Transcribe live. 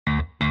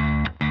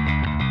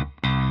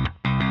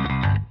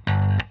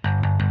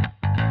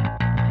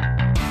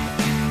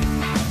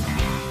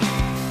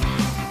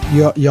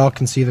Y'all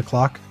can see the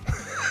clock?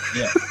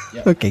 Yeah.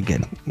 Okay,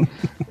 good.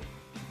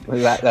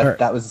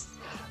 That was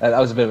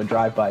a bit of a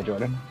drive-by,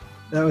 Jordan.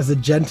 That was a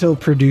gentle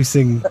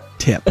producing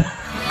tip.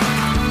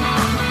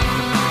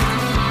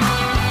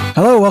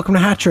 Hello, welcome to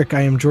Hat Trick. I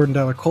am Jordan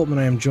Dyler Coltman.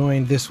 I am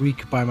joined this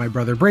week by my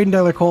brother Braden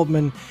Dyler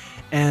Coltman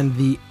and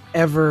the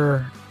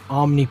ever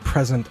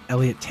omnipresent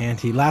Elliot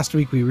Tanti. Last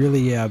week we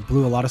really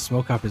blew a lot of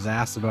smoke up his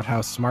ass about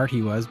how smart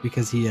he was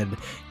because he had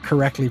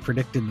correctly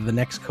predicted the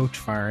next coach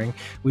firing.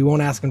 We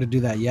won't ask him to do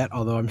that yet,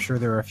 although I'm sure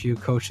there are a few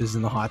coaches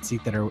in the hot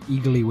seat that are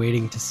eagerly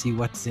waiting to see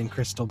what's in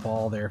crystal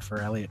ball there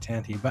for Elliot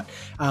Tanti. But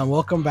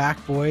welcome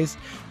back, boys.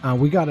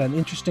 We got an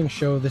interesting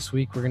show this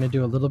week. We're going to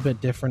do a little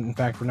bit different. In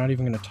fact, we're not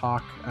even going to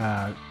talk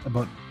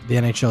about the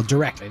NHL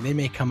directly. They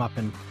may come up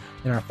in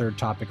our third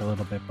topic a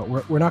little bit, but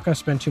we're not going to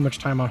spend too much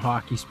time on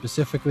hockey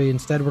specifically.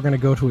 Instead, we're going to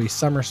go to a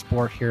summer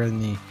sport here in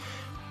the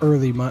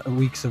early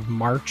weeks of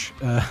March,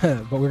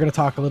 but we're going to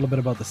talk a little bit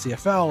about the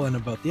CFL and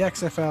about the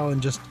XFL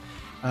and just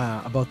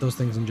about those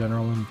things in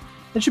general, and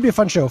it should be a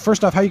fun show.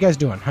 First off, how you guys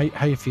doing?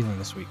 How you feeling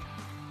this week?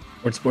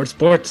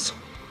 Sports.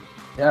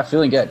 Yeah,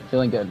 feeling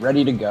good,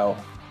 ready to go.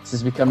 This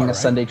is becoming a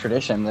Sunday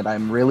tradition that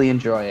I'm really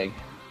enjoying.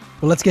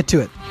 Well, let's get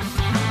to it.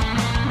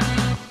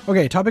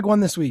 Okay, topic one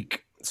this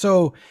week.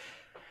 So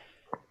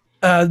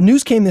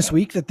news came this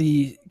week that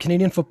the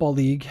Canadian Football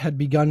League had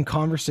begun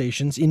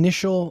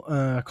initial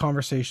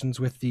conversations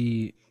with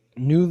the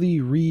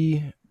newly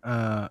reanimated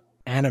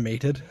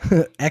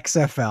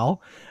XFL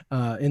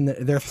in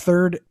their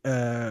third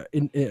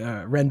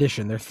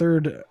rendition, their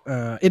third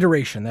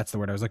iteration. That's the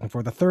word I was looking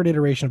for. The third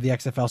iteration of the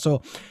XFL.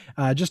 So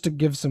just to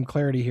give some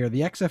clarity here,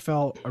 the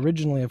XFL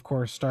originally, of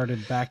course,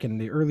 started back in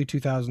the early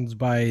 2000s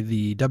by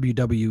the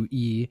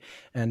WWE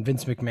and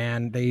Vince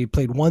McMahon. They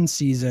played one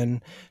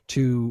season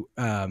to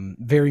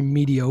very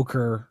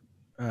mediocre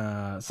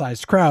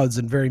sized crowds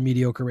and very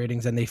mediocre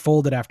ratings, and they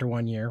folded after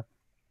 1 year.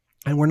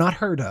 And were not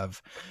heard of,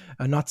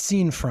 not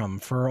seen from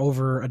for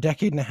over a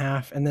decade and a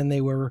half. And then they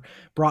were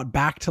brought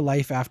back to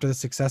life after the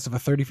success of a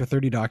 30 for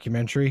 30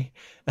 documentary.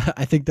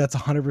 I think that's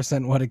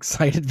 100% what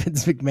excited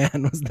Vince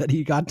McMahon, was that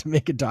he got to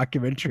make a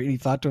documentary and he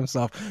thought to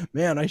himself,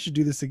 man, I should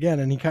do this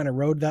again. And he kind of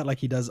rode that like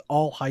he does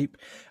all hype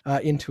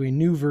into a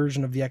new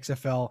version of the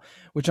XFL,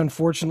 which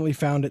unfortunately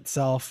found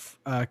itself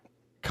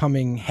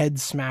coming head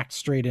smacked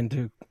straight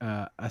into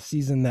a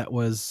season that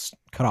was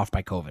cut off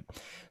by COVID.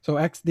 So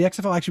the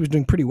XFL actually was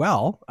doing pretty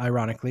well,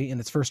 ironically, in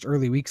its first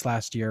early weeks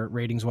last year,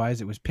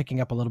 ratings-wise. It was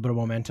picking up a little bit of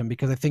momentum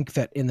because I think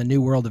that in the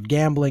new world of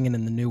gambling and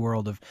in the new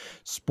world of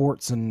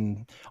sports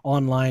and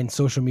online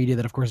social media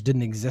that, of course,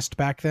 didn't exist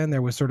back then,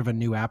 there was sort of a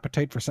new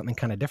appetite for something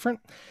kind of different.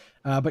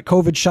 But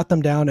COVID shut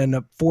them down,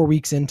 and 4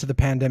 weeks into the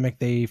pandemic,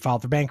 they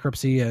filed for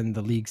bankruptcy, and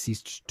the league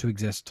ceased to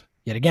exist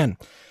yet again.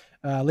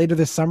 Later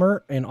this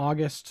summer, in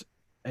August,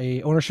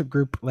 a ownership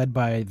group led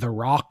by The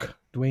Rock,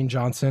 Dwayne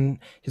Johnson,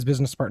 his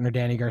business partner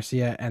Danny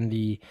Garcia, and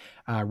the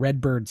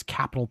Redbirds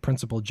capital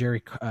principal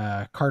Jerry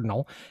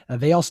Cardinal,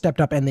 they all stepped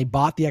up and they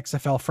bought the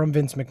XFL from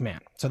Vince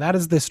McMahon. So that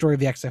is the story of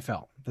the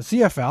XFL. The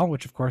CFL,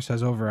 which of course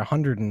has over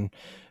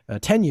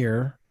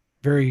 110-year,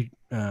 very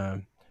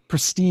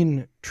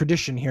pristine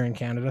tradition here in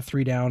Canada,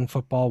 3-down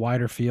football,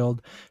 wider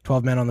field,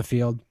 12 men on the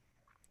field,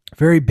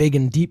 very big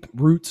and deep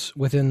roots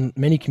within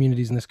many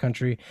communities in this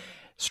country,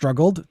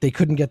 struggled. They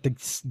couldn't get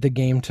the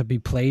game to be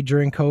played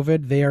during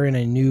COVID. They are in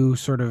a new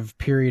sort of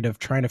period of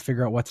trying to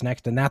figure out what's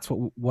next, and that's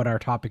what our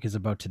topic is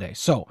about today.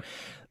 So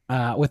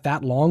with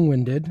that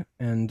long-winded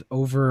and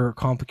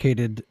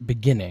overcomplicated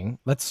beginning,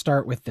 let's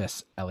start with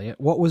this, Elliot.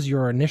 What was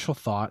your initial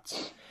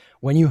thoughts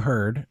when you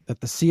heard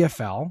that the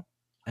CFL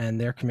and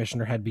their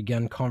commissioner had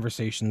begun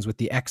conversations with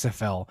the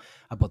XFL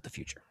about the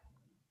future?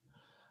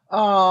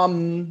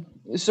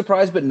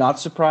 Surprised, but not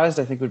surprised,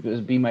 I think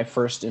would be my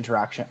first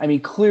interaction. I mean,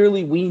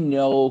 clearly,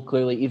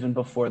 even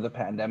before the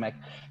pandemic,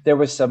 there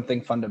was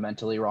something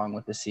fundamentally wrong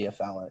with the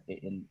CFL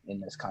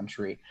in this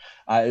country.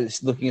 I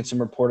was looking at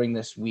some reporting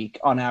this week.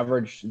 On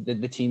average,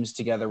 the teams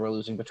together were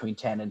losing between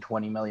 $10 and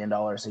 $20 million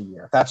a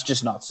year. That's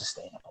just not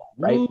sustainable,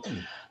 right?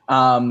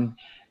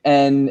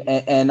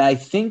 And I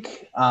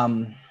think,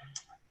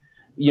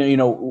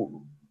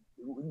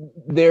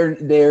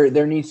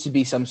 there needs to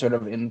be some sort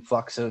of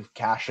influx of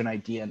cash and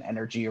idea and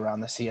energy around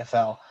the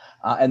CFL,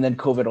 and then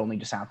COVID only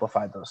just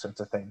amplified those sorts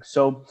of things.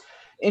 So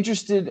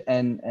interested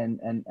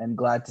and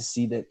glad to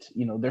see that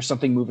there's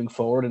something moving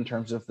forward in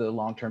terms of the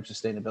long-term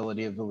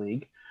sustainability of the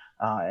league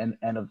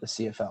and of the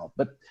CFL.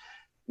 But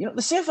the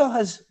CFL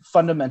has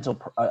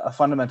a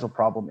fundamental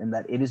problem in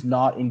that it is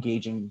not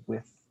engaging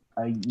with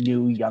a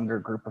new, younger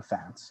group of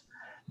fans.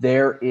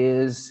 There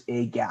is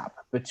a gap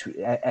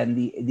between,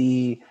 and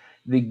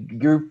the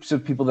groups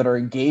of people that are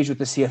engaged with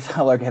the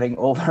CFL are getting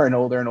older and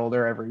older and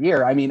older every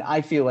year. I mean,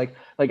 I feel like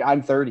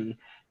I'm 30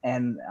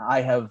 and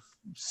I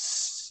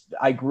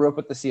grew up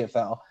with the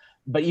CFL,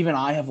 but even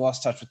I have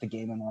lost touch with the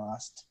game in the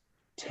last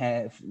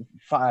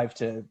 5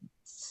 to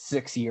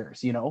 6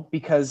 years,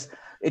 because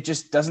it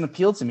just doesn't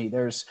appeal to me.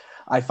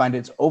 I find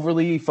it's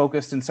overly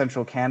focused in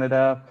Central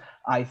Canada.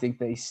 I think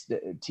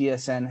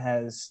TSN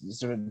has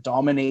sort of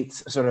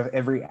dominates sort of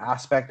every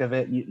aspect of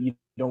it. You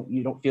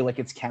don't feel like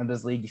it's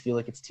Canada's league. You feel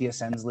like it's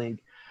TSN's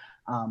league.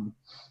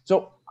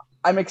 So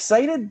I'm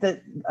excited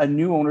that a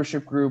new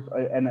ownership group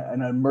and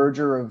a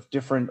merger of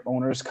different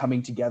owners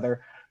coming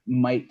together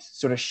might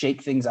sort of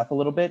shake things up a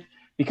little bit,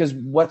 because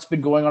what's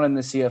been going on in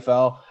the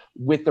CFL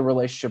with the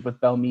relationship with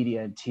Bell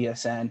Media and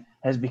TSN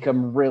has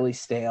become really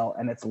stale,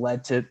 and it's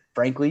led to,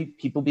 frankly,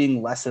 people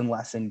being less and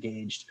less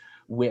engaged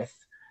with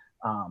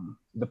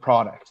the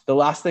product. The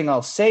last thing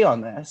I'll say on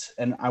this,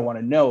 and I want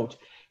to note,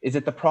 is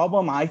that the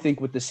problem I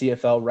think with the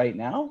CFL right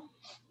now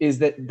is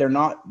that they're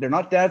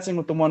not dancing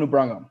with the one who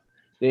brung them.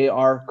 They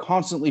are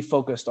constantly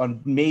focused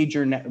on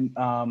major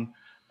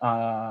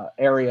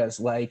areas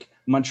like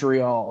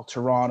Montreal,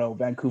 Toronto,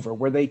 Vancouver,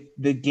 where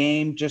the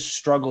game just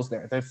struggles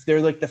there.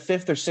 They're like the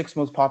 5th or 6th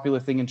most popular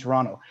thing in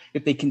Toronto.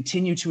 If they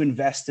continue to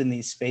invest in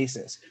these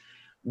spaces,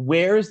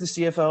 where is the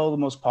CFL the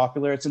most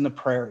popular? It's in the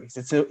prairies.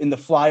 It's in the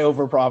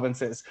flyover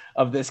provinces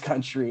of this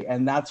country.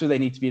 And that's where they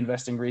need to be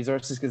investing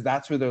resources, because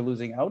that's where they're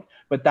losing out.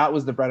 But that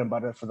was the bread and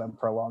butter for them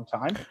for a long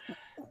time.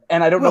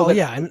 And I don't know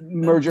that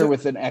merger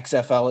with an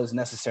XFL is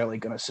necessarily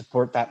going to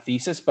support that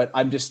thesis, but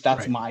that's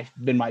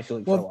been my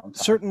feeling for a long time.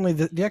 Certainly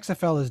the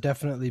XFL has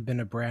definitely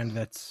been a brand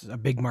that's a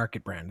big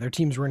market brand. Their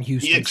teams were in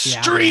Houston, the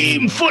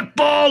Extreme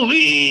Football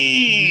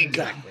League.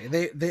 Exactly.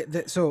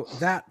 They so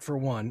that, for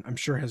one, I'm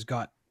sure has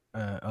got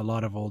a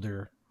lot of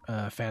older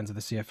fans of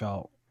the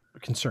CFL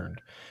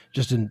concerned,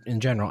 just in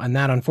general. And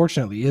that,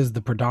 unfortunately, is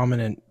the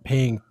predominant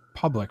paying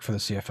public for the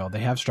CFL.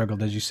 They have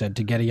struggled, as you said,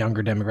 to get a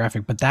younger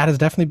demographic, but that has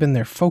definitely been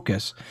their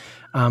focus.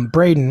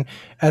 Braden,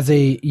 as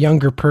a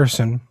younger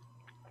person,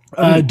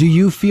 do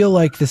you feel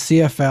like the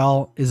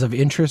CFL is of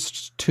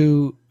interest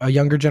to a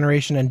younger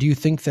generation? And do you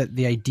think that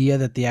the idea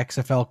that the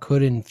XFL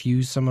could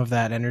infuse some of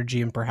that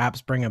energy and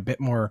perhaps bring a bit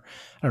more,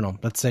 I don't know,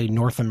 let's say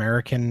North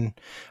American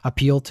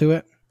appeal to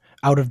it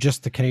out of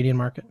just the Canadian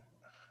market?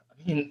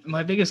 I mean,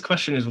 my biggest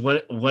question is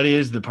what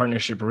is the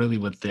partnership really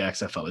with the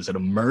XFL? Is it a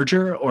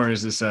merger, or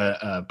is this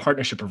a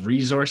partnership of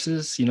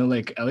resources? You know,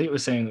 like Elliot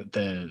was saying,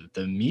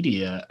 the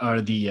media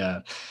or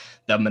the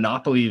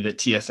monopoly that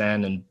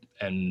TSN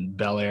and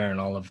Bel Air and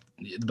all of,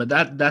 but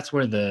that's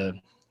where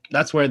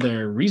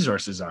their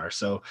resources are.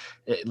 So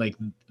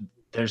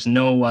there's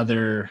no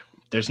other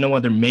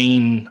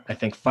main, I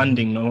think,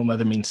 funding, no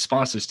other main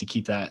sponsors to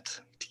keep that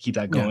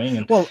going.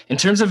 And in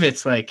terms of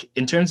its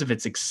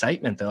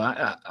excitement, though,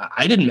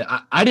 I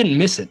didn't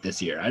miss it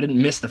this year. I didn't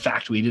miss the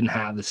fact we didn't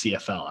have the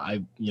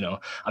CFL.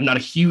 I'm not a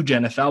huge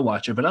NFL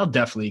watcher, but I'll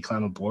definitely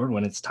climb aboard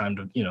when it's time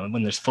to,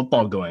 when there's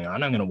football going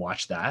on. I'm going to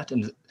watch that.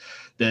 And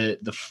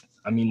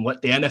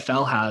what the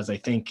NFL has, I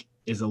think,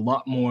 is a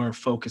lot more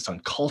focused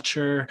on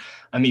culture.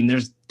 I mean,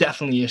 there's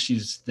definitely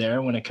issues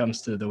there when it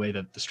comes to the way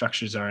that the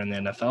structures are in the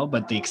NFL,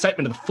 but the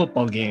excitement of the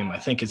football game, I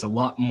think, is a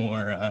lot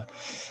more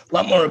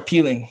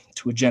appealing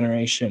to a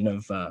generation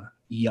of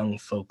young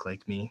folk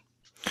like me.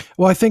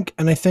 Well, I think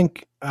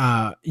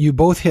you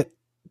both hit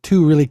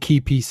two really key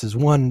pieces.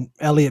 One,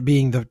 Elliot,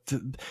 being the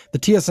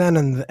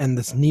TSN and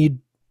this need,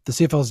 the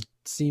CFL's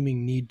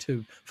seeming need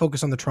to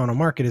focus on the Toronto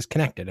market is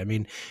connected. I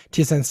mean,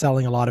 TSN's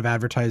selling a lot of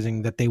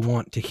advertising that they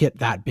want to hit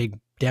that big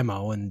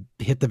demo and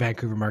hit the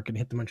Vancouver market and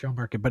hit the Montreal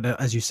market. But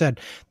as you said,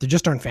 there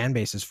just aren't fan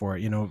bases for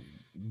it.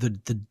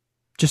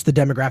 Just the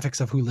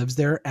demographics of who lives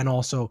there, and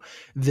also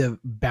the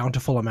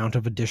bountiful amount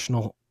of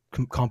additional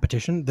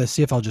competition. The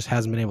CFL just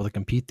hasn't been able to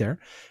compete there.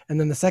 And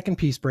then the second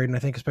piece, Braden, I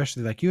think,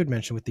 especially like you had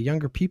mentioned with the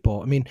younger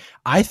people, I mean,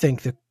 I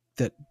think that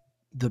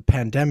the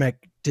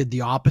pandemic did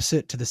the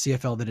opposite to the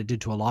CFL that it did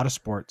to a lot of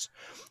sports,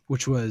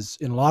 which was,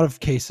 in a lot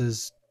of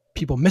cases,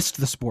 people missed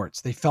the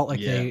sports. They felt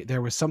like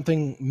there was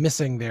something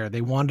missing there.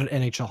 They wanted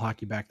NHL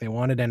hockey back. They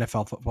wanted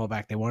NFL football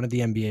back. They wanted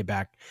the NBA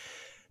back.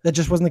 That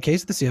just wasn't the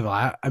case with the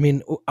CFL. I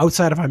mean,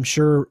 outside of, I'm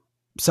sure,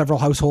 several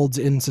households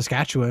in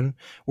Saskatchewan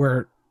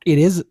where it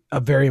is a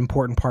very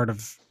important part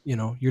of,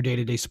 your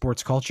day-to-day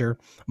sports culture,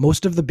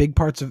 most of the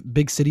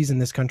big cities in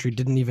this country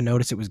didn't even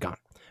notice it was gone.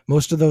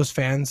 Most of those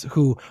fans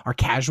who are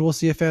casual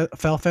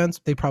CFL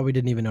fans, they probably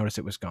didn't even notice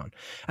it was gone.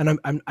 And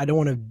I don't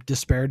want to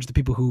disparage the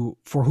people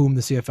for whom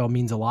the CFL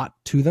means a lot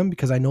to them,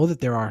 because I know that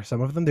there are some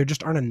of them. There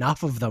just aren't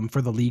enough of them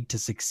for the league to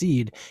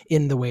succeed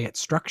in the way it's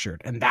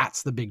structured, and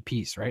that's the big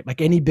piece, right?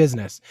 Like any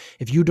business,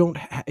 if you don't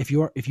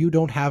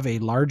have a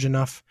large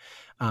enough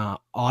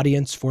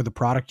audience for the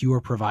product you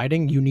are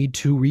providing, you need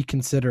to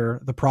reconsider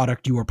the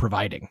product you are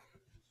providing.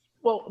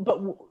 Well, but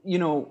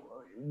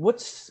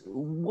what's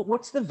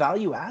the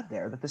value add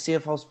there that the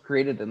CFL's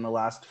created in the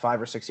last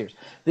 5 or 6 years?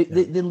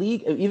 The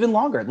league, even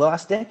longer, the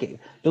last decade,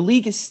 the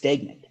league is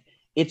stagnant.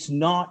 It's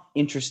not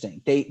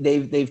interesting.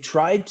 They've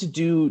tried to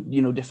do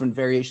different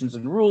variations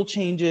and rule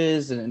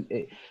changes, and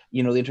the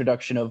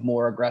introduction of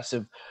more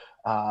aggressive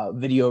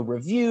video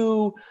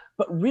review,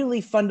 but really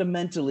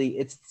fundamentally,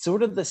 it's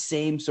sort of the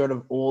same sort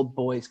of old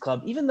boys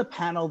club. Even the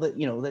panel that,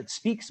 that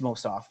speaks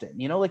most often,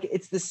 like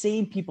it's the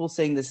same people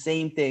saying the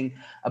same thing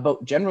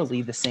about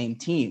generally the same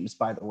teams,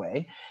 by the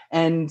way.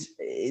 And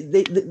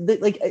they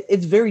like,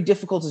 it's very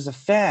difficult as a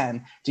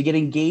fan to get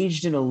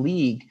engaged in a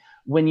league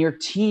when your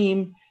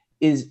team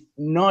is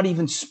not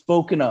even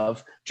spoken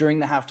of during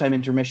the halftime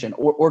intermission,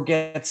 or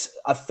gets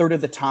a third of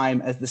the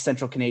time as the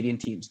Central Canadian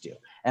teams do.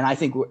 And I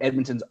think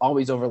Edmonton's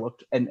always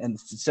overlooked, and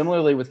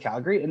similarly with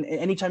Calgary. And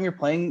anytime you're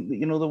playing,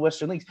 the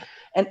Western Leagues,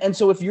 and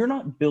so if you're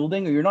not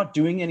building or you're not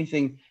doing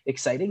anything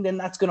exciting, then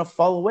that's going to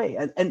fall away.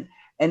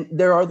 And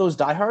there are those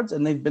diehards,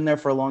 and they've been there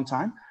for a long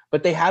time,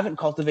 but they haven't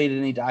cultivated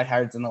any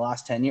diehards in the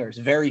last 10 years.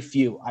 Very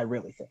few, I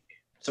really think.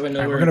 So I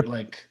know we're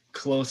like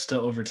close to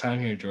overtime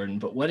here, Jordan,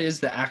 but what is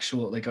the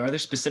actual, like, are there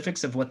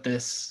specifics of what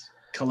this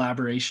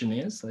collaboration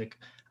is? Like,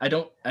 I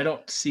don't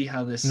see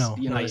how this,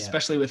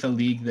 especially with a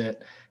league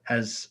that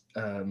has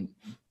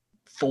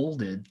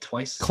folded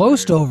twice.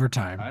 Close to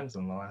overtime.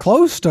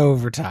 Close to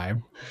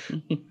overtime.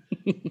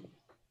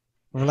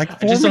 We're like 4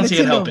 minutes. I just don't see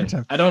it helping.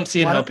 Overtime. I don't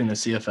see it helping the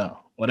CFL,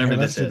 whatever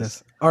this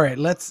is. All right,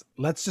 let's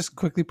just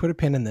quickly put a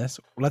pin in this.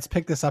 Let's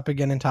pick this up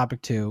again in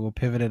topic 2. We'll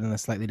pivot it in a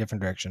slightly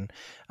different direction,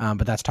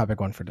 but that's topic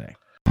 1 for today.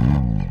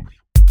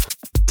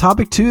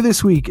 Topic 2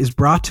 this week is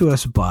brought to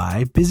us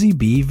by Busy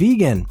Bee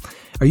Vegan.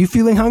 Are you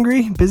feeling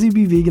hungry? Busy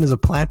Bee Vegan is a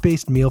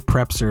plant-based meal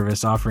prep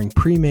service offering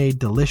pre-made,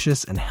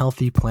 delicious, and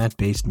healthy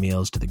plant-based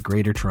meals to the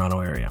Greater Toronto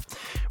area.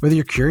 Whether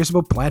you're curious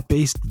about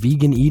plant-based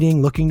vegan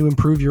eating, looking to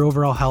improve your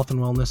overall health and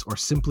wellness, or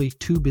simply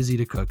too busy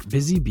to cook,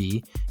 Busy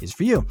Bee is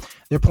for you.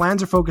 Their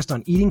plans are focused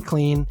on eating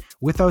clean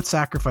without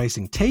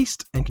sacrificing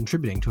taste and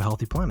contributing to a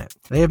healthy planet.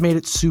 They have made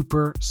it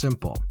super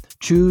simple.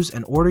 Choose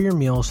and order your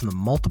meals from the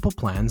multiple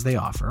plans they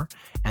offer,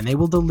 and they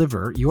will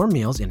deliver your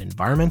meals in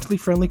environmentally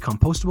friendly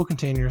compostable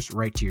containers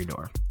right to your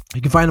door.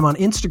 You can find them on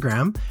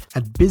Instagram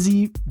at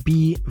Busy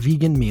Bee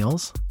Vegan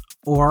Meals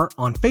or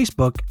on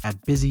Facebook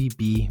at Busy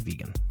Bee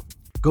Vegan.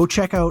 Go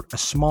check out a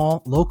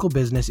small local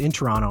business in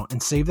Toronto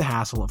and save the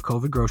hassle of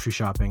COVID grocery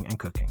shopping and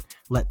cooking.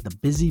 Let the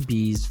Busy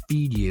Bees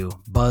feed you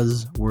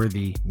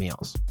buzz-worthy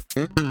meals.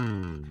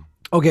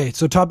 Okay,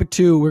 so topic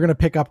 2, we're going to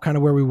pick up kind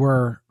of where we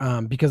were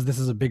because this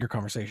is a bigger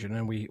conversation,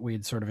 and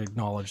we'd sort of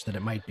acknowledged that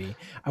it might be.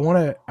 I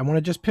want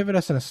to just pivot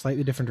us in a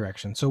slightly different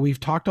direction. So we've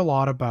talked a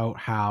lot about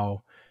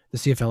how the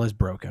CFL is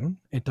broken.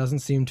 It doesn't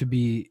seem to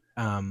be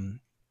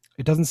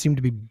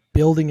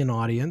building an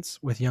audience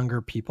with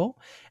younger people,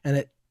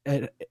 and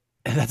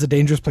that's a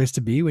dangerous place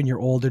to be when your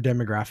older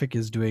demographic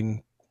is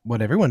doing what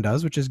everyone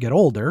does, which is get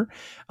older.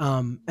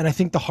 And I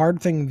think the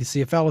hard thing the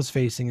CFL is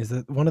facing is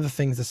that one of the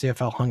things the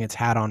CFL hung its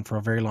hat on for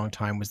a very long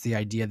time was the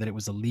idea that it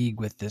was a league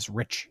with this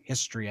rich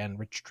history and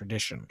rich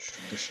tradition.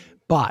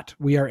 But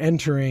we are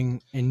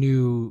entering a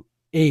new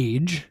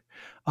age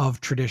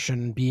of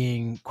tradition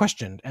being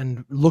questioned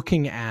and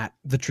looking at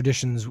the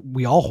traditions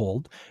we all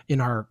hold in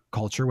our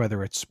culture,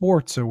 whether it's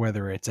sports or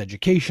whether it's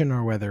education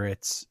or whether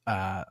it's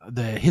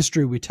the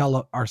history we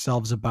tell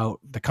ourselves about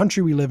the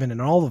country we live in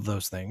and all of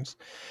those things.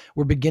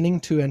 We're beginning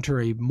to enter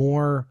a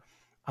more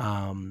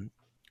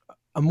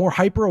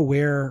hyper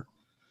aware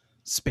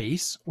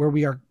space where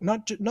we are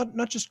not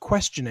just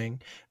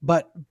questioning,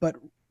 but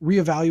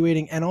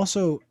reevaluating and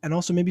also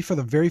maybe for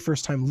the very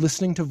first time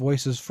listening to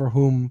voices for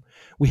whom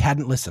we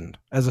hadn't listened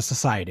as a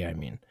society,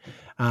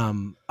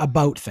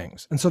 about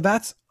things. And so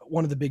that's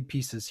one of the big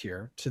pieces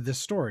here to this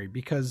story,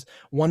 because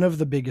one of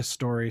the biggest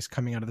stories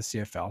coming out of the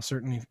CFL,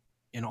 certainly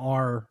in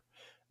our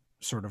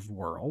sort of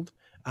world,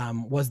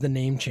 was the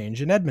name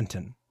change in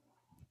Edmonton.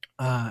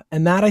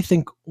 And that, I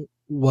think,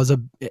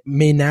 it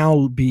may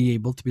now be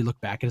able to be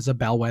looked back as a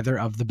bellwether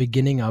of the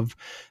beginning of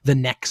the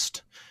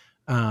next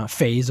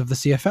phase of the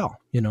CFL.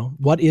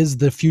 What is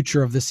the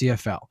future of the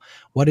CFL?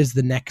 What is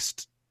the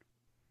next?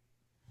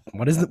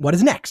 What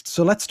is next?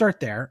 So let's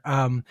start there.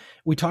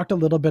 We talked a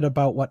little bit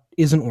about what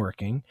isn't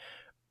working.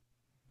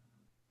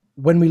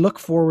 When we look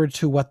forward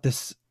to what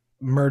this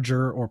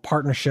merger or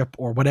partnership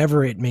or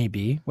whatever it may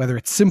be, whether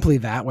it's simply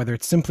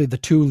the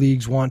two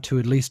leagues want to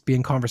at least be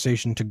in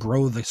conversation to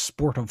grow the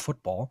sport of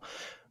football,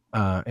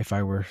 if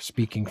I were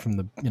speaking from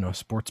the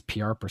sports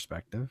PR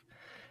perspective,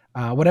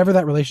 whatever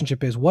that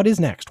relationship is, what is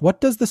next? What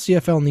does the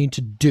CFL need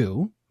to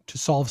do to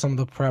solve some of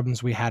the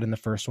problems we had in the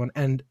first one?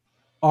 And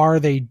are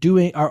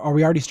we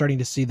already starting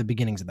to see the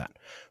beginnings of that?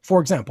 For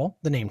example,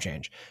 the name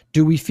change.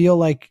 Do we feel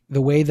like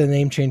the way the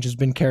name change has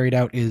been carried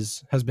out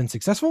has been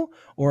successful,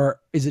 or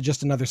is it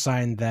just another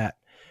sign that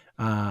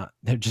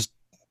they're just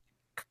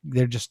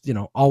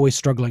always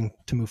struggling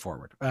to move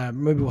forward?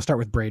 Maybe we'll start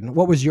with Braden.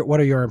 What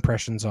are your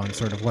impressions on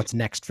sort of what's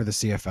next for the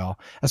CFL,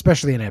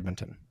 especially in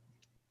Edmonton?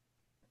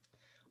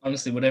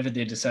 Honestly, whatever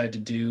they decide to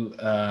do,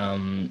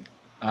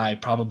 I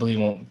probably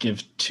won't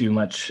give too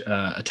much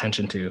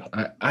attention to.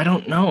 I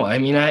don't know. I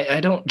mean, I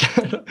don't.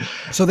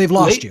 So they've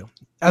lost you.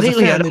 As a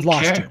fan, they've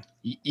lost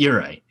you. You're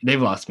right.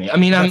 They've lost me. I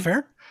mean, is that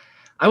fair?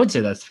 I would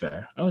say that's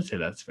fair.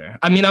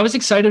 I mean, I was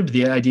excited with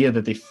the idea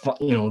that they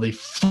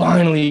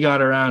finally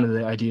got around to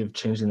the idea of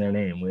changing their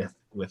name with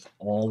with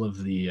all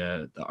of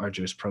the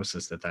arduous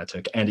process that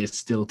took, and it's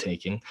still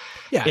taking.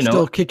 Yeah,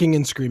 still kicking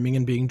and screaming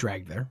and being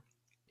dragged there.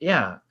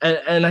 Yeah,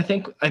 and I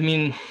think, I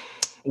mean,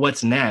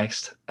 what's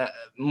next?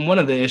 One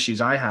of the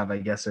issues I have, I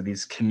guess, are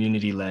these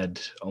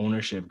community-led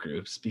ownership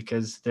groups,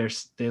 because they're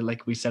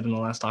like we said in the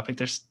last topic,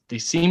 they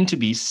seem to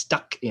be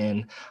stuck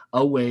in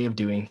a way of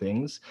doing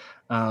things.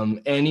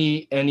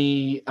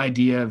 Any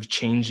idea of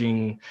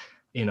changing,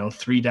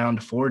 3 down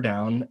to 4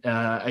 down,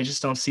 I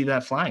just don't see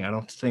that flying. I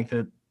don't think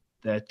that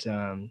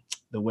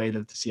the way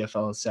that the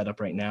CFL is set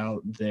up right now,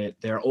 that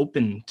they're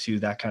open to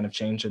that kind of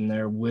change, and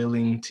they're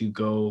willing to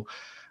go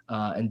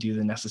and do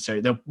the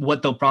necessary.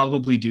 What they'll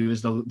probably do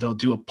is they'll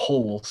do a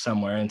poll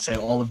somewhere and say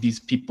all of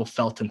these people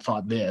felt and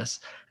thought this,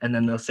 and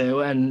then they'll say, oh,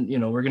 and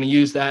we're going to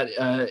use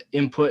that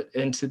input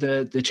into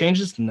the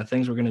changes and the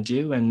things we're going to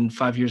do, and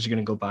 5 years are going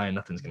to go by and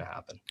nothing's going to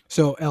happen.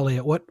 So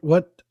Elliot,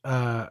 what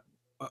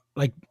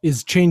like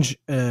is change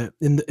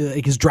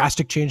is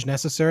drastic change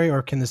necessary,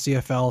 or can the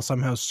CFL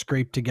somehow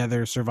scrape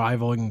together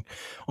surviving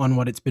on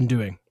what it's been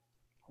doing?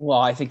 Well,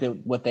 I think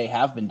that what they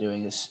have been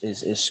doing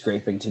is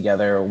scraping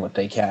together what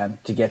they can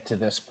to get to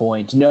this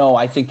point. No,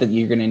 I think that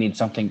you're going to need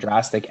something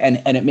drastic,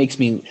 and it makes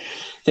me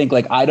think,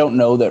 like, I don't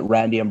know that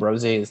Randy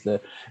Ambrosie is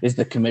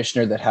the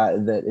commissioner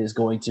that is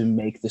going to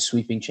make the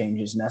sweeping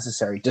changes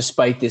necessary,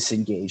 despite this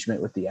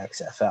engagement with the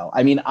XFL.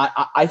 I mean,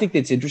 I think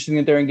it's interesting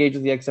that they're engaged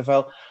with the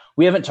XFL.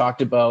 We haven't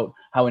talked about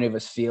how any of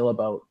us feel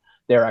about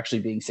there actually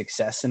being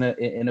success in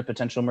a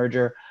potential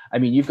merger. I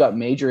mean, you've got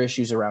major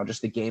issues around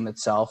just the game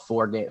itself,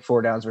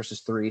 4 downs versus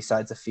 3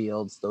 sides of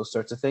fields, those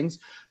sorts of things.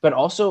 But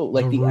also,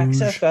 like, the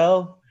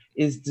XFL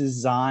is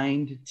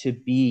designed to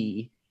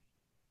be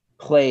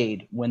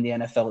played when the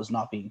NFL is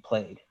not being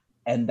played.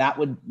 And that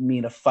would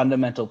mean a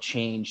fundamental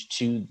change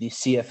to the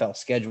CFL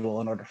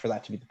schedule in order for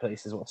that to be the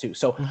place as well, too.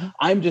 So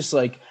I'm just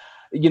like,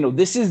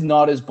 this is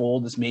not as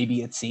bold as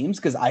maybe it seems,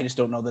 because I just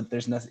don't know that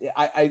there's nothing.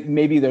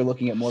 Maybe they're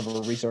looking at more of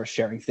a resource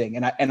sharing thing,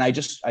 and I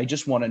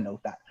just want to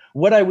note that.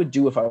 What I would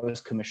do if I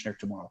was commissioner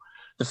tomorrow,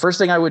 the first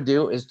thing I would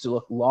do is to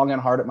look long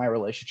and hard at my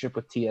relationship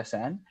with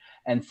TSN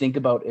and think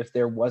about if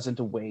there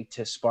wasn't a way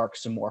to spark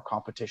some more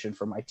competition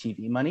for my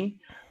TV money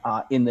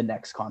in the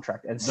next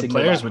contract. And the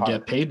players would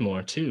get paid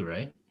more too,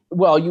 right?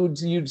 Well,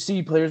 you'd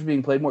see players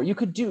being played more. You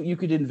could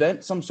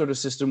invent some sort of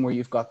system where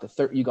you've got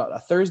you got a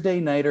Thursday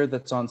nighter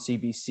that's on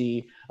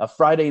CBC, a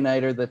Friday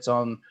nighter that's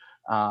on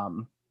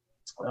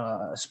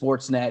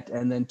Sportsnet,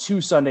 and then 2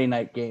 Sunday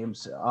night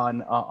games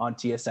on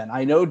TSN.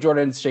 I know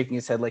Jordan's shaking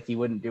his head like he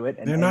wouldn't do it.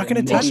 They're not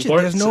going to touch it.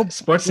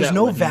 There's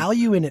no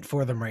value in it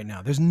for them right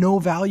now. There's no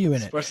value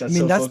in it. I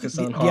mean, that's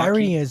the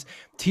irony is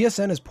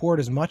TSN has poured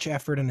as much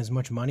effort and as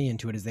much money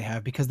into it as they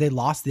have because they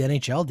lost the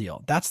NHL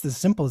deal. That's as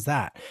simple as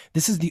that.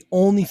 This is the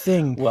only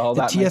thing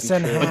that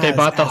TSN has. But they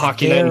bought the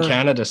Hockey Night in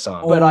Canada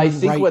song. But I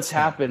think what's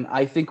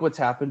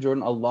happened,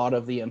 Jordan, a lot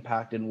of the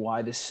impact and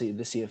why the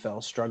CFL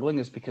is struggling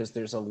is because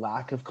there's a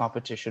lack of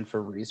competition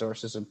for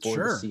resources and for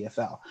the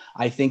CFL.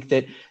 I think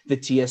that the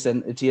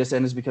TSN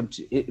has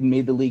it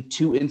made the league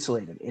too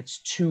insulated. It's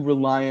too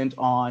reliant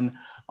on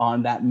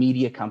that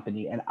media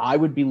company. And I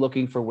would be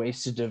looking for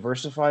ways to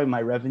diversify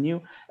my revenue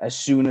as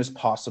soon as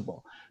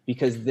possible,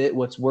 because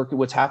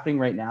what's happening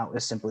right now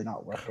is simply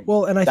not working.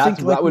 Well, and I think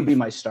that would be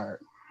my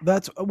start.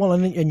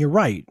 And you're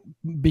right,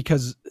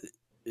 because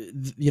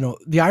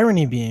the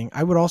irony being,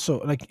 I would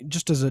also, like,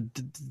 just as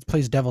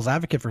plays devil's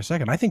advocate for a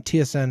second, I think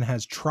TSN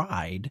has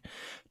tried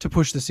to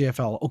push the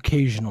CFL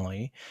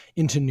occasionally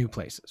into new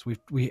places.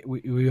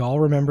 We all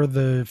remember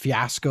the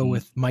fiasco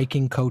with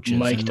miking coaches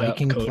and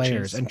miking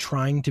players and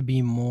trying to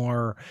be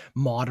more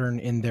modern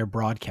in their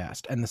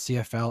broadcast, and the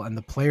CFL and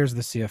the players of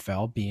the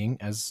CFL being,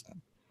 as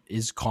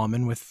is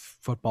common with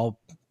football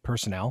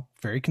personnel,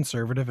 very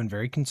conservative and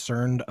very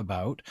concerned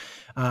about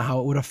how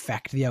it would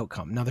affect the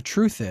outcome. Now, the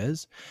truth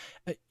is,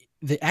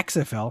 the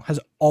XFL has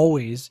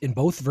always, in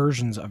both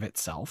versions of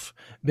itself,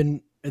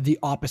 been the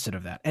opposite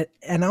of that.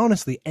 And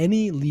honestly,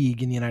 any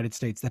league in the United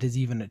States that has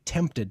even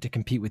attempted to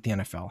compete with the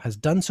NFL has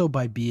done so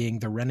by being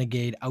the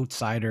renegade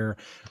outsider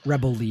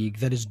rebel league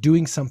that is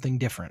doing something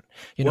different.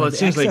 The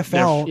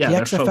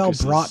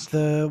XFL brought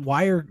the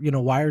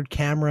wired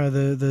camera,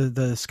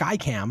 the sky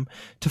cam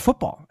to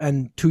football.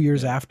 And 2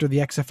 years after the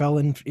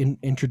XFL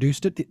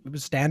introduced it, it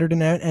was standard in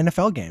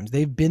NFL games.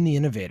 They've been the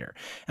innovator.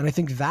 And I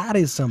think that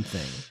is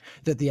something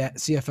that the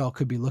CFL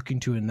could be looking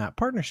to in that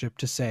partnership,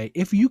 to say,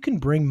 if you can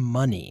bring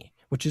money,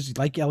 which is,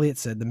 like Elliot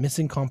said, the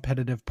missing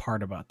competitive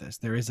part about this.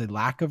 There is a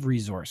lack of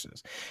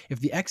resources. If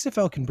the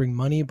XFL can bring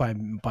money by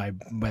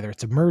whether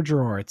it's a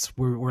merger or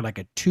we're like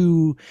a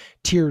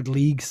 2-tiered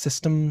league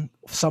system,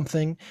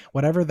 something,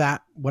 whatever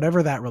that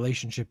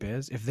relationship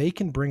is, if they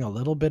can bring a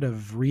little bit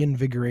of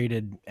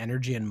reinvigorated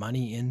energy and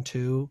money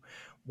into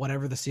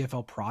whatever the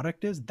CFL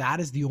product is, that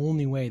is the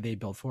only way they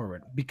build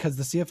forward, because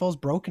the CFL is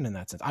broken in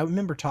that sense. I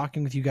remember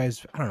talking with you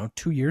guys,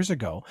 2 years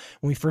ago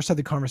when we first had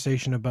the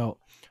conversation about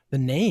the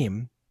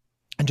name,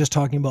 and just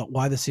talking about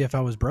why the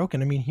CFL was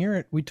broken. I mean,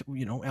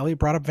 Elliot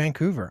brought up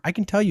Vancouver. I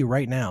can tell you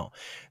right now,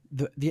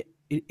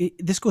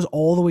 this goes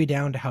all the way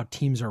down to how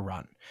teams are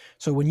run.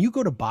 So when you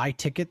go to buy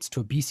tickets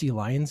to a BC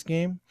Lions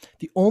game,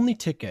 the only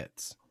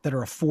tickets that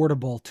are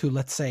affordable to,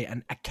 let's say,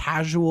 a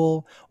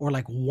casual or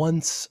like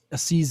once a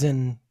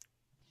season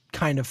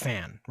kind of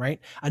fan,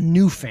 right? A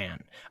new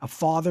fan, a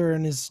father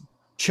and his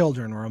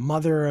children, or a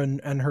mother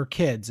and her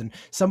kids, and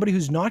somebody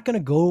who's not going to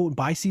go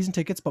buy season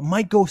tickets but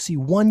might go see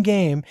one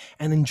game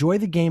and enjoy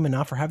the game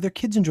enough, or have their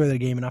kids enjoy the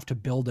game enough to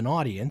build an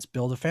audience,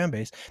 build a fan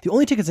base. The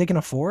only tickets they can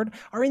afford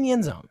are in the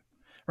end zone,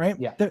 right?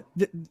 Yeah.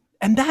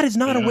 And that is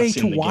not a way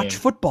to watch game.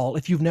 football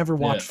if you've never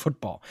watched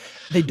football.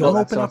 They don't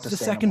open up the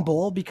second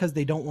bowl because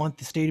they don't want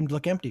the stadium to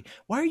look empty.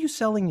 Why are you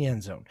selling the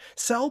end zone?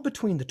 Sell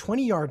between the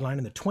 20-yard line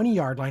and the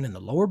 20-yard line in the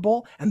lower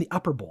bowl and the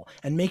upper bowl,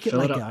 and make it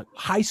like a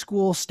high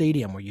school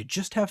stadium where you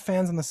just have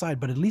fans on the side,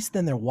 but at least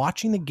then they're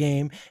watching the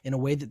game in a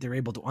way that they're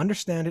able to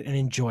understand it and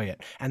enjoy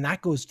it. And that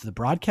goes to the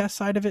broadcast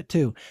side of it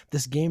too.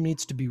 This game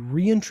needs to be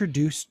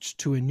reintroduced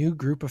to a new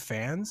group of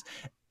fans.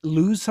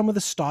 Lose some of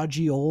the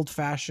stodgy,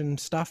 old-fashioned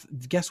stuff.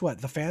 Guess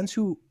what? The fans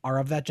who are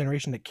of that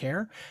generation that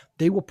care,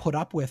 they will put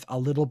up with a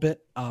little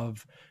bit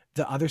of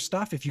the other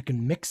stuff. If you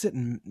can mix it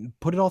and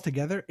put it all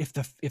together, if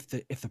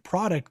the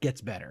product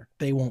gets better,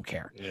 they won't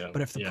care. Yeah,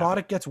 but if the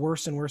product gets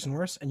worse and worse and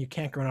worse, and you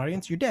can't grow an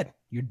audience, you're dead.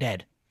 You're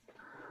dead.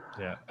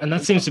 Yeah, and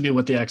that seems to be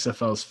what the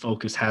XFL's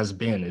focus has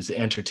been, is the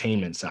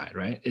entertainment side,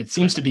 right? It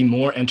seems to be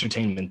more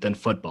entertainment than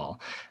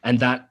football, and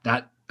that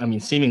I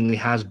mean, seemingly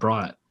has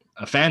brought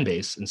a fan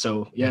base. And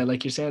so, yeah,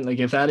 like you're saying, like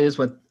if that is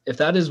what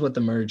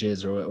the merge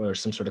is, or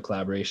some sort of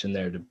collaboration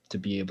there to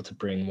be able to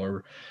bring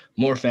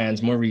more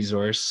fans, more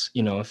resource,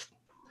 you know,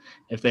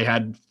 if they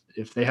had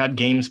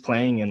games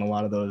playing in a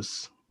lot of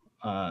those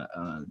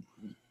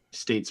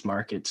states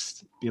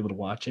markets, be able to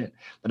watch it.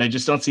 But I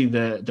just don't see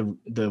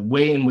the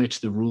way in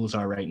which the rules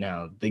are right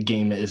now. The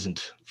game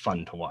isn't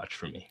fun to watch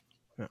for me.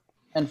 Yeah.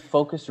 And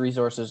focus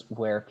resources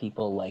where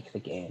people like the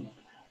game.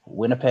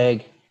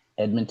 Winnipeg,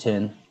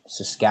 Edmonton,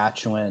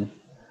 Saskatchewan,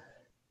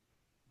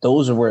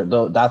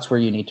 that's where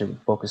you need to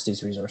focus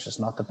these resources,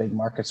 not the big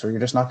markets where you're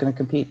just not going to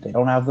compete. They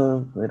don't have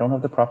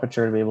the profit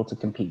to be able to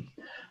compete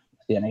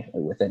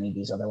with any of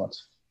these other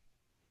ones.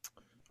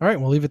 All right,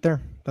 we'll leave it there.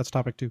 That's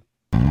topic 2.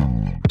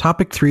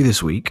 Topic 3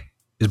 this week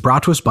is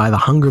brought to us by The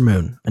Hunger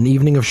Moon, an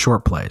evening of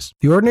short plays.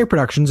 The Ordinary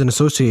Productions, in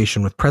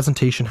association with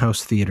Presentation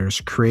House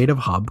Theatre's Creative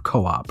Hub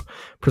Co-op,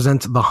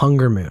 presents The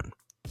Hunger Moon.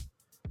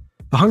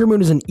 The Hunger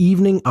Moon is an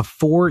evening of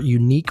 4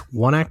 unique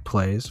one-act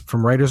plays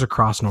from writers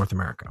across North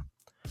America.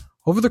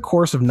 Over the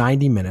course of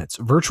 90 minutes,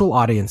 virtual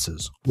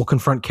audiences will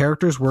confront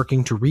characters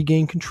working to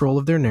regain control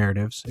of their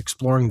narratives,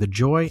 exploring the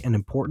joy and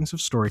importance of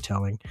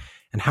storytelling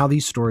and how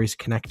these stories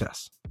connect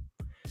us.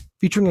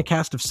 Featuring a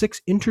cast of 6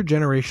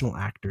 intergenerational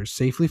actors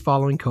safely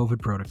following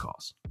COVID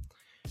protocols.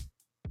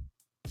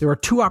 There are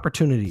 2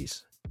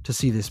 opportunities to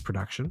see this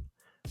production,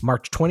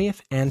 March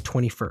 20th and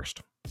 21st.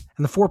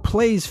 And the 4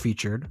 plays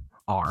featured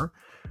are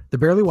The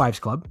Barely Wives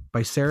Club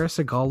by Sarah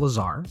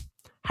Segal-Lazar,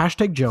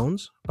 Hashtag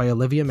Jones by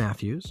Olivia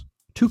Matthews,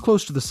 Too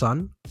Close to the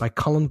Sun by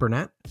Cullen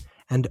Burnett,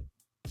 and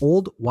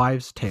Old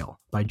Wives' Tale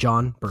by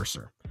John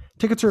Burser.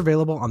 Tickets are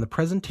available on the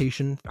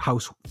Presentation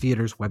House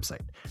Theatre's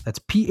website. That's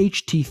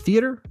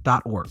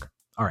phttheater.org.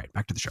 All right,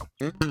 back to the show.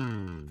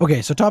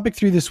 Okay, so topic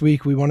 3 this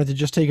week, we wanted to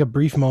just take a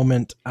brief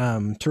moment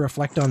to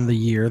reflect on the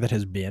year that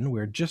has been.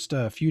 We're just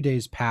a few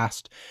days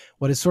past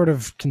what is sort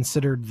of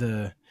considered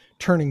the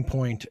turning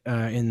point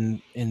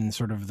in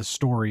sort of the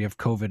story of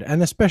COVID,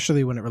 and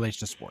especially when it relates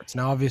to sports.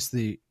 Now,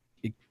 obviously,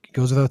 it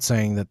goes without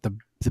saying that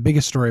the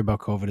biggest story about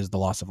COVID is the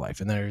loss of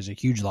life, and there is a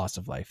huge loss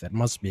of life that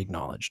must be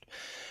acknowledged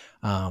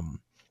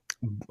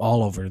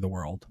all over the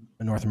world,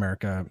 in North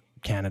America,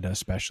 Canada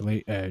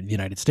especially, the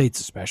United States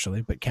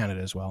especially, but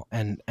Canada as well,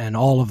 and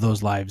all of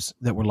those lives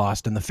that were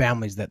lost and the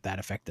families that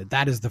affected.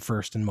 That is the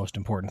first and most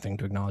important thing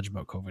to acknowledge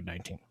about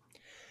COVID-19.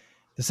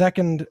 The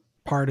second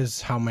part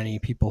is how many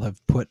people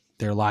have put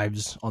their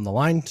lives on the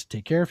line to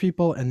take care of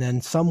people, and then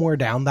somewhere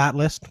down that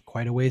list,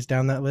 quite a ways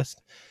down that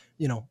list,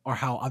 you know, are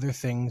how other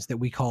things that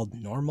we called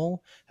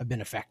normal have been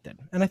affected.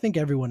 And I think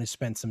everyone has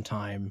spent some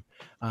time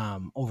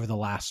over the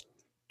last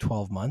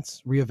 12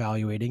 months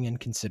reevaluating and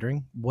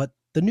considering what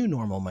the new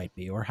normal might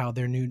be, or how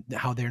their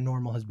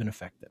normal has been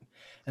affected.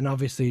 And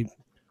obviously,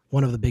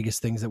 one of the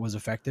biggest things that was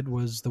affected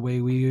was the way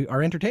we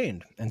are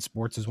entertained, and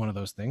sports is one of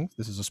those things.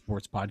 This is a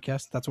sports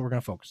podcast. That's what we're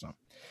going to focus on.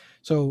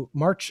 So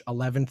March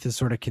 11th is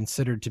sort of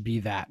considered to be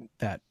that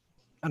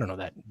I don't know,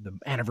 that the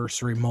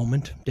anniversary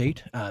moment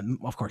date.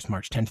 Of course,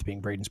 March 10th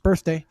being Braden's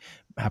birthday.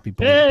 Happy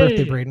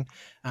birthday, Braden.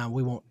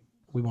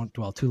 We won't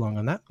dwell too long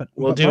on that, but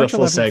we'll do March a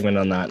full 11th, segment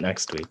on that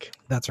next week.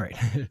 That's right.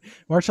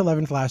 March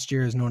 11th last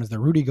year is known as the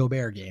Rudy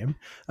Gobert game.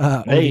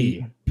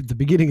 The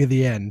beginning of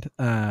the end,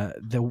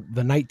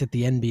 the night that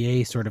the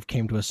NBA sort of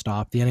came to a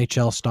stop, the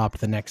NHL stopped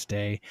the next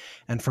day.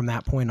 And from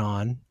that point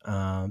on,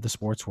 the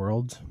sports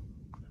world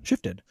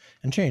shifted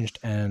and changed,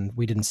 and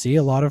we didn't see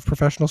a lot of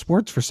professional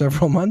sports for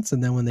several months,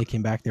 and then when they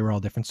came back, they were all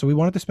different. So we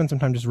wanted to spend some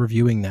time just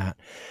reviewing that,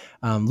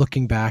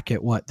 looking back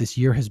at what this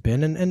year has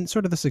been, and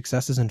sort of the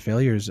successes and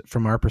failures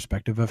from our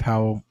perspective of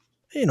how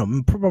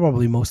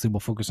probably mostly we'll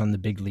focus on the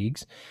big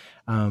leagues,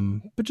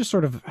 but just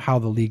sort of how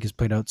the league has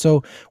played out.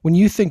 So when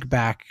you think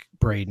back,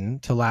 Braden,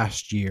 to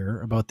last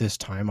year about this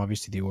time,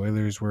 obviously the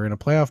Oilers were in a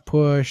playoff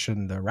push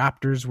and the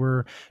Raptors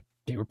were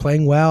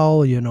playing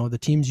well. The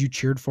teams you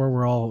cheered for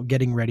were all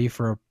getting ready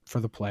for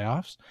the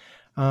playoffs,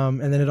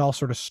 and then it all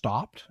sort of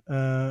stopped.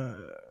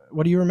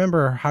 What do you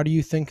remember? How do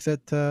you think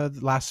that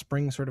last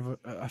spring sort of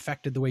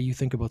affected the way you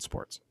think about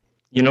sports?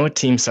 You know what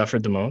team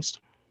suffered the most?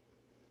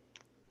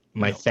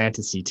 My No.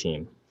 fantasy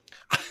team.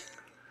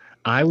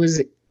 I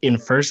was in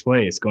first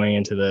place going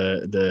into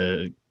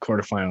the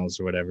quarterfinals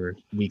or whatever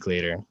week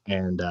later,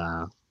 and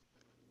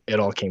it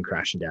all came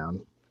crashing down.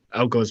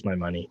 Out goes my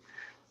money.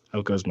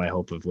 Out goes my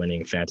hope of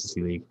winning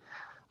fantasy league.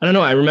 I don't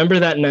know. I remember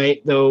that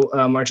night though,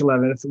 March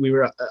 11th. We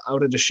were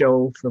out at a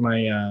show for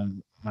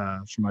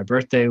my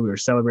birthday. We were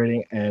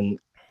celebrating, and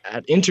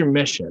at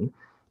intermission,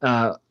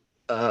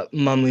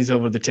 Mom leans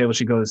over the table.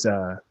 She goes,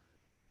 "The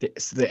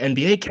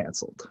NBA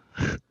canceled."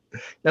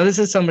 Now, this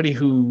is somebody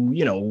who,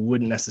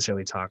 wouldn't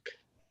necessarily talk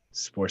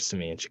sports to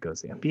me. And she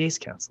goes, "The NBA's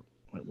canceled."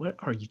 What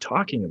are you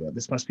talking about?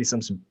 This must be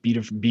some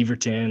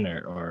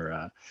Beaverton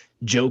or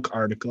joke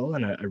article.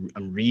 And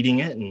I'm reading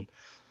it. And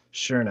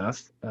sure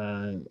enough,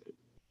 after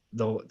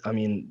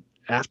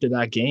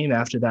that game,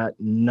 after that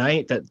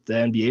night that the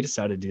NBA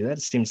decided to do that,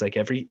 it seems like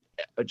everything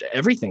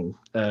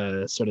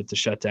started to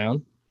shut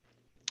down.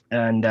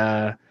 And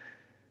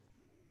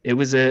it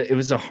was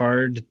a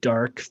hard,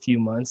 dark few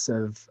months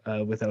of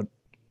without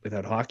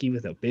hockey,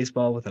 without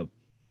baseball, without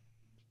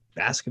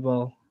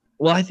basketball.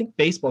 Well, I think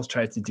baseball's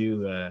tried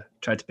to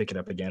pick it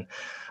up again.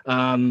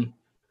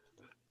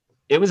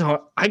 It was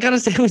hard. I gotta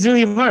say, it was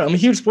really hard. I'm a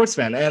huge sports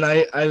fan, and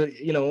I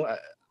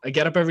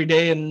get up every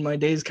day, and my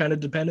day is kind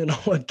of dependent on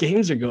what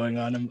games are going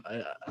on.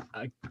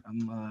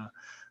 I'm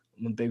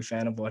a big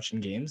fan of watching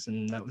games,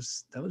 and that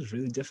was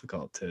really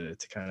difficult to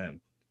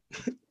kind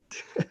of.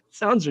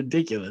 Sounds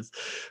ridiculous,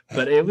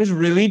 but it was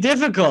really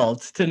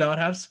difficult to not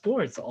have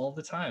sports all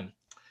the time.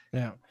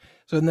 Yeah.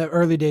 So in the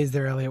early days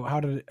there, Elliot,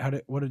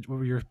 what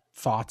were your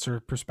thoughts or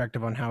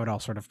perspective on how it all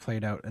sort of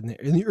played out in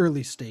the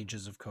early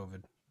stages of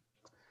COVID?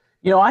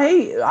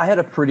 I had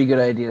a pretty good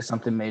idea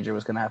something major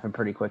was going to happen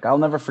pretty quick. I'll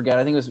never forget.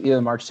 I think it was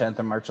either March 10th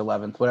or March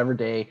 11th, whatever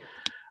day.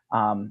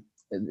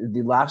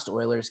 The last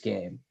Oilers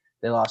game,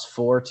 they lost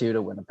 4-2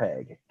 to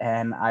Winnipeg.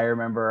 And I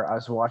remember I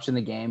was watching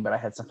the game, but I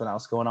had something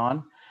else going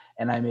on.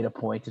 And I made a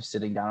point of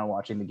sitting down and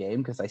watching the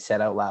game because I said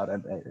out loud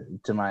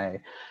to my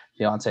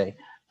fiance,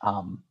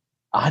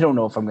 I don't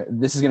know if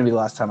this is going to be the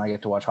last time I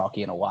get to watch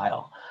hockey in a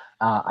while,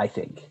 I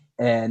think.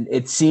 And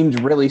it seemed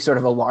really sort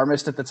of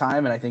alarmist at the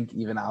time. And I think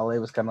even Ale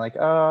was kind of like,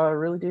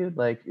 really, dude?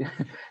 Like,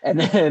 and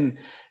then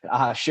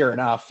sure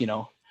enough,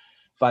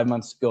 5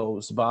 months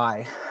goes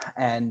by.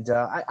 And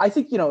I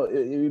think,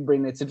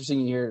 Brayden, it's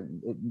interesting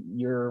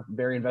you're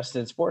very invested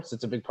in sports.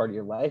 It's a big part of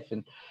your life.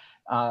 And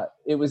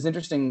it was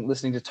interesting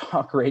listening to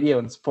talk radio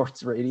and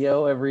sports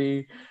radio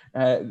every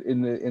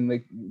in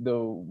the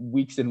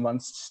weeks and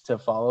months to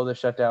follow the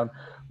shutdown,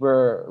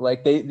 where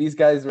like these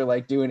guys were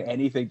like doing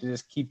anything to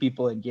just keep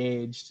people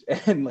engaged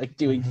and like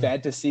doing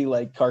fantasy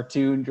like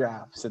cartoon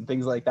drafts and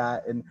things like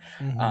that. And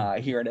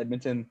here in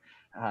Edmonton,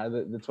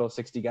 the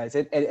 1260 guys,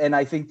 and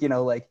I think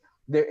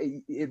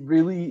it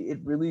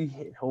really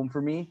hit home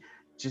for me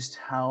just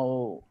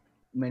how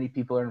many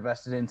people are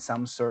invested in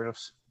some sort of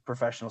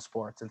professional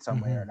sports in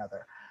some way or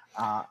another.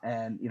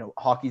 And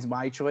hockey's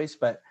my choice,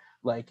 but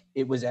like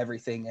it was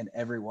everything and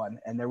everyone,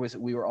 and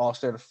we were all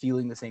sort of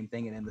feeling the same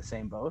thing and in the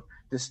same boat,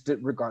 just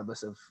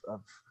regardless of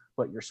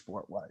what your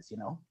sport was.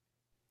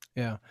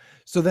 Yeah.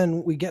 So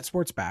then we get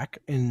sports back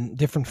in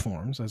different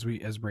forms, as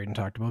Braden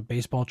talked about.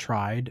 Baseball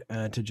tried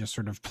to just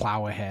sort of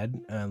plow ahead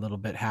a little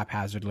bit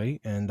haphazardly,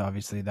 and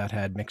obviously that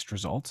had mixed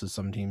results, as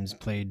some teams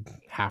played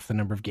half the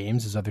number of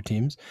games as other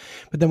teams.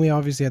 But then we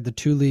obviously had the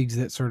two leagues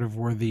that sort of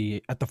were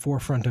at the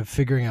forefront of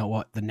figuring out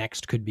what the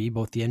next could be,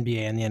 both the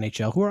NBA and the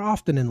NHL, who are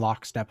often in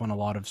lockstep on a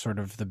lot of sort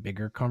of the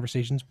bigger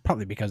conversations,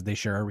 probably because they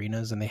share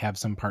arenas and they have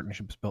some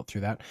partnerships built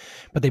through that.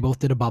 But they both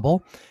did a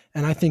bubble,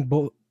 and I think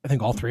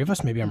all three of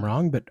us, maybe I'm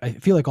wrong, but I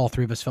feel like all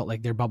three of us felt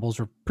like their bubbles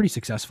were pretty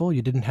successful.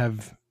 You didn't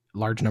have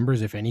large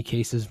numbers, if any,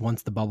 cases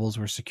once the bubbles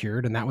were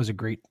secured, and that was a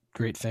great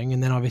thing.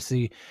 And then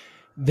obviously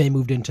they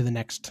moved into the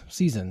next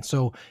season.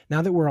 So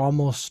now that we're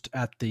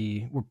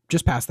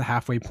just past the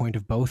halfway point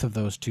of both of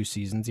those two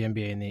seasons, the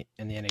NBA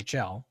and the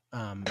NHL.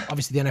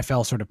 Obviously the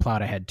NFL sort of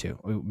plowed ahead too.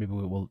 Maybe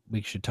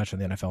we should touch on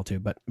the NFL too,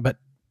 but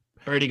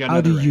already got.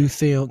 How do you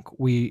think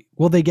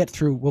will they get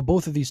through? Will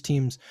both of these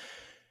teams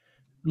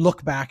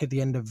look back at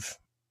the end of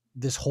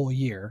this whole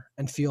year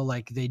and feel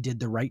like they did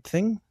the right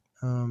thing?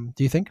 Do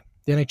you think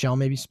the NHL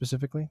maybe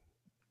specifically?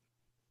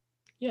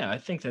 Yeah, I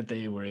think that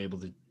they were able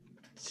to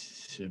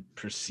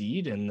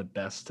proceed in the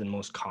best and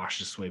most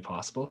cautious way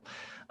possible.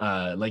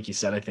 Like you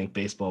said, I think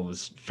baseball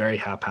was very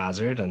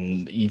haphazard,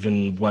 and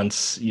even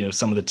once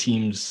some of the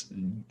teams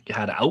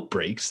had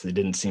outbreaks, they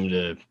didn't seem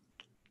to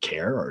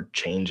care or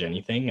change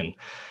anything. And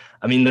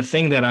I mean, the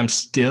thing that I'm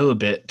still a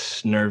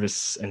bit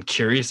nervous and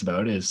curious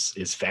about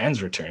is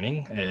fans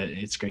returning.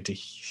 It's great to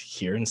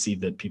hear and see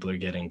that people are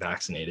getting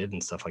vaccinated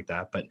and stuff like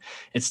that, but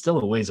it's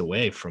still a ways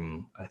away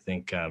from, I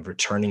think,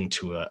 returning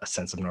to a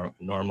sense of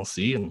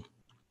normalcy. And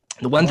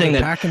the one thing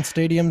that packing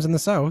stadiums in the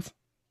South.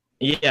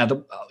 Yeah,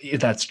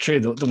 that's true.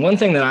 The one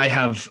thing that I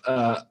have,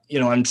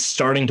 I'm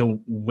starting to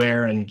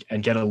wear and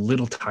get a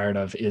little tired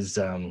of is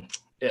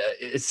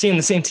it's seeing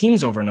the same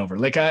teams over and over.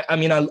 Like, I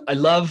mean, I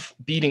love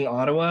beating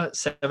Ottawa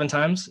 7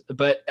 times,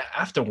 but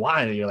after a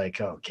while, you're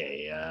like,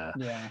 okay,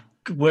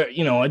 where,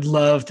 I'd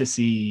love to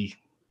see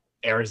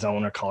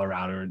Arizona or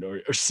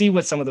Colorado or see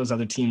what some of those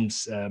other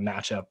teams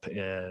match up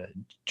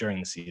during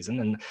the season.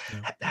 And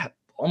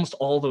almost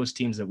all those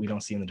teams that we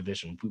don't see in the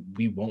division,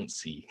 we won't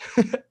see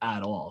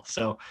at all.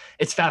 So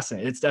it's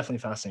fascinating. It's definitely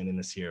fascinating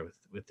this year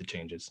with the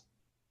changes.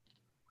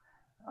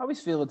 I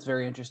always feel it's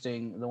very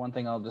interesting. The one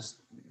thing I'll just,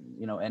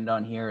 end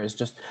on here is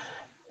just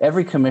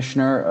every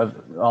commissioner of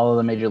all of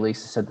the major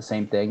leagues has said the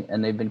same thing,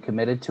 and they've been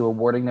committed to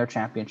awarding their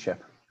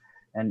championship.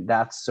 And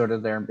that's sort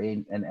of their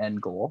main and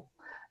end goal.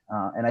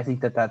 And I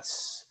think that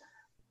that's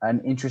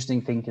an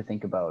interesting thing to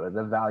think about,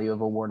 the value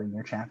of awarding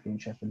your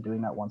championship and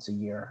doing that once a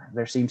year.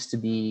 There seems to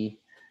be,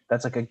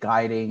 that's like a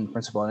guiding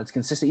principle, and it's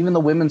consistent. Even the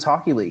Women's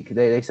Hockey League,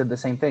 they said the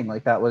same thing.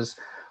 Like, that was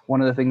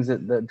one of the things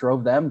that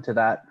drove them to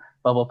that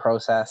bubble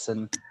process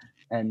and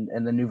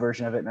the new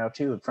version of it now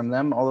too. From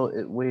them, although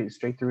it way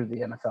straight through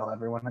the NFL,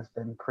 everyone has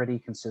been pretty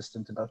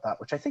consistent about that,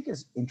 which I think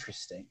is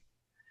interesting.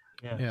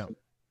 Yeah.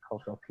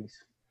 Cultural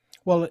piece.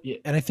 Well,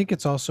 and I think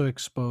it's also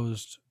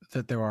exposed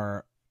that there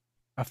are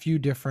a few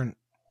different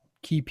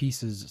key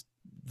pieces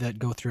that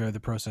go through the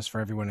process for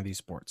every one of these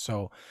sports.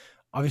 So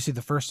obviously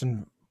the first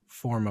and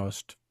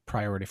foremost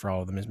priority for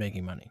all of them is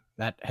making money.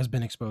 That has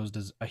been exposed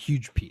as a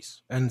huge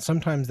piece. And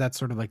sometimes that's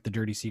sort of like the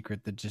dirty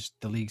secret that just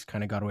the leagues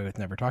kind of got away with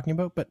never talking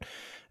about. But I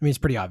mean, it's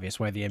pretty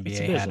obvious why the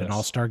NBA had an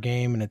all-star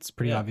game, and it's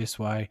pretty obvious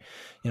why,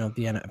 the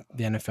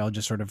NFL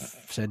just sort of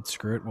said,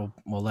 screw it,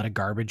 we'll let a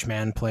garbage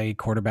man play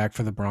quarterback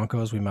for the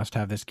Broncos. We must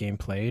have this game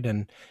played.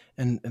 And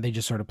they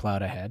just sort of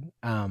plowed ahead.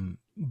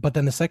 But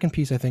then the second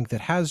piece I think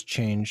that has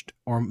changed,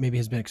 or maybe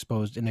has been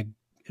exposed and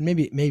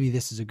maybe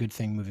this is a good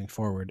thing moving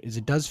forward, is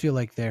it does feel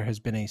like there has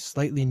been a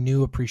slightly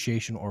new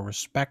appreciation or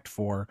respect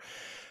for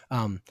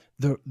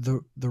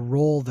the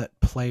role that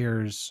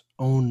players'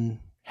 own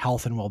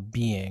health and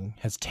well-being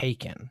has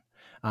taken,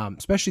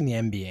 especially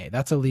in the NBA.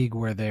 That's a league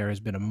where there has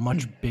been a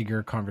much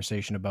bigger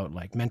conversation about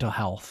like mental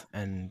health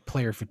and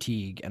player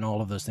fatigue and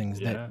all of those things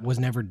that was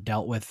never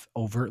dealt with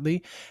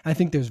overtly. And I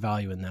think there's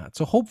value in that.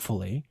 So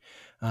hopefully,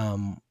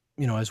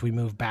 as we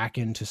move back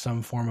into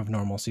some form of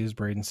normalcy, as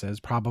Braden says,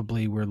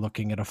 probably we're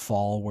looking at a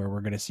fall where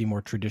we're going to see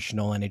more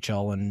traditional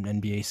NHL and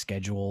NBA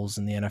schedules,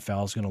 and the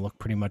NFL is going to look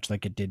pretty much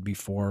like it did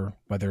before,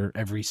 whether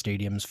every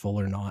stadium's full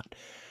or not.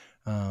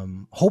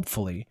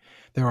 Hopefully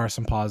there are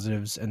some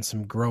positives and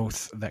some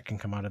growth that can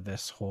come out of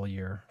this whole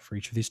year for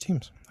each of these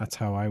teams. That's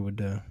how I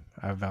would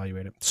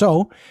evaluate it.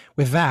 So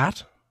with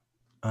that,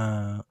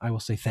 I will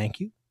say thank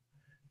you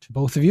to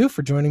both of you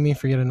for joining me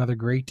for yet another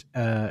great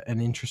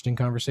and interesting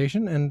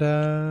conversation. And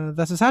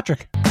this is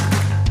Hat-Trick.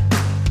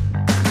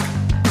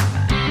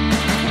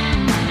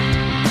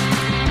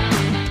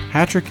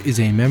 Hat-Trick is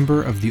a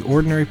member of the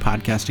Ordinary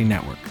Podcasting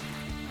Network.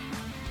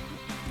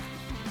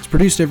 It's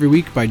produced every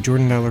week by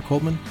Jordan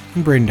Dowler-Coltman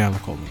and Braden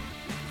Dowler-Coltman.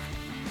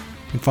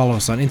 You can follow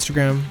us on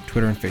Instagram,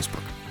 Twitter, and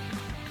Facebook.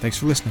 Thanks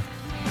for listening.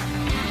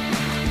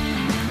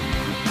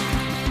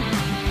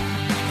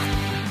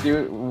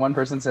 One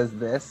person says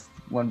this,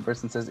 one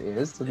person says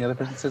is, and the other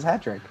person says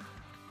Hat-Trick.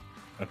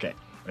 Okay,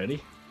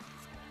 ready?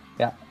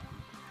 Yeah.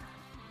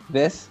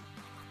 This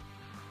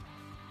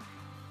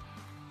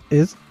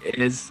is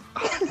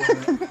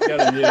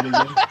gotta do it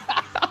again.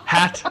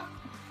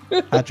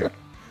 Hat-Trick.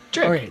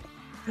 All right,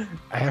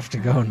 I have to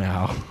go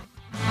now.